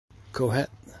go ahead.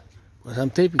 But I'm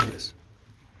taping this.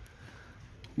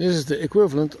 This is the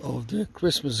equivalent of the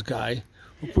Christmas guy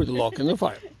who put a log in the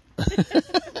fire.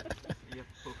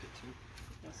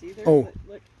 Oh.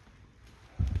 Look.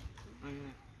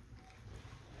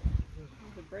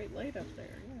 There's a bright light up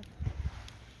there, yeah.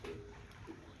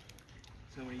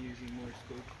 Somebody using more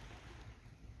scope.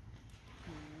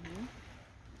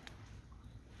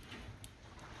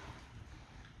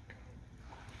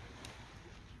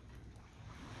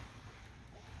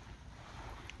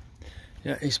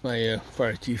 Yeah, he's my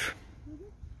fire chief.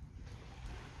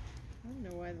 I don't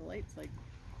know why the light's like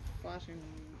flashing and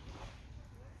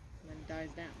then dies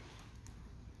down.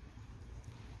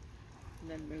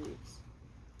 And then moves.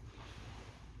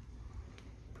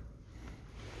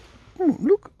 Oh,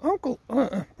 look, Uncle.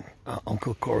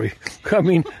 Uncle Corey. I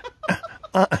mean,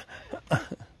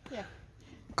 yeah.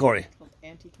 Corey.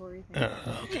 Auntie Corey.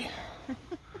 Okay.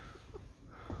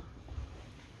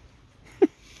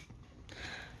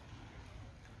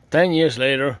 10 years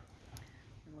later.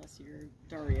 Unless you're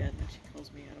Daria and then she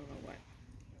calls me, I don't know what.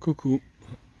 Cuckoo.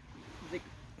 Like,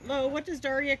 Lo, what does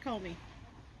Daria call me?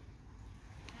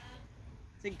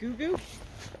 Is it Goo Goo?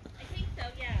 I think so,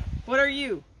 yeah. What are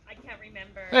you? I can't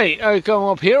remember. Hey, I come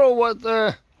up here or what? Oh, I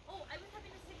was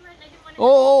having a cigarette and I didn't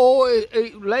want to... A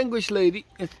language lady.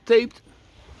 It's taped.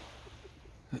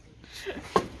 I got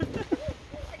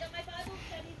my Bible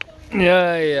studies going on.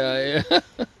 Yeah.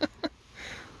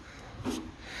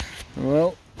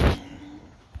 Well,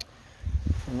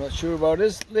 I'm not sure about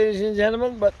this, ladies and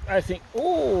gentlemen, but I think,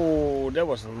 oh, that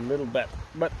was a little bad.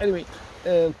 But anyway,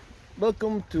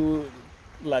 welcome to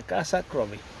La Casa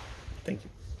Robbie. Thank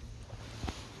you.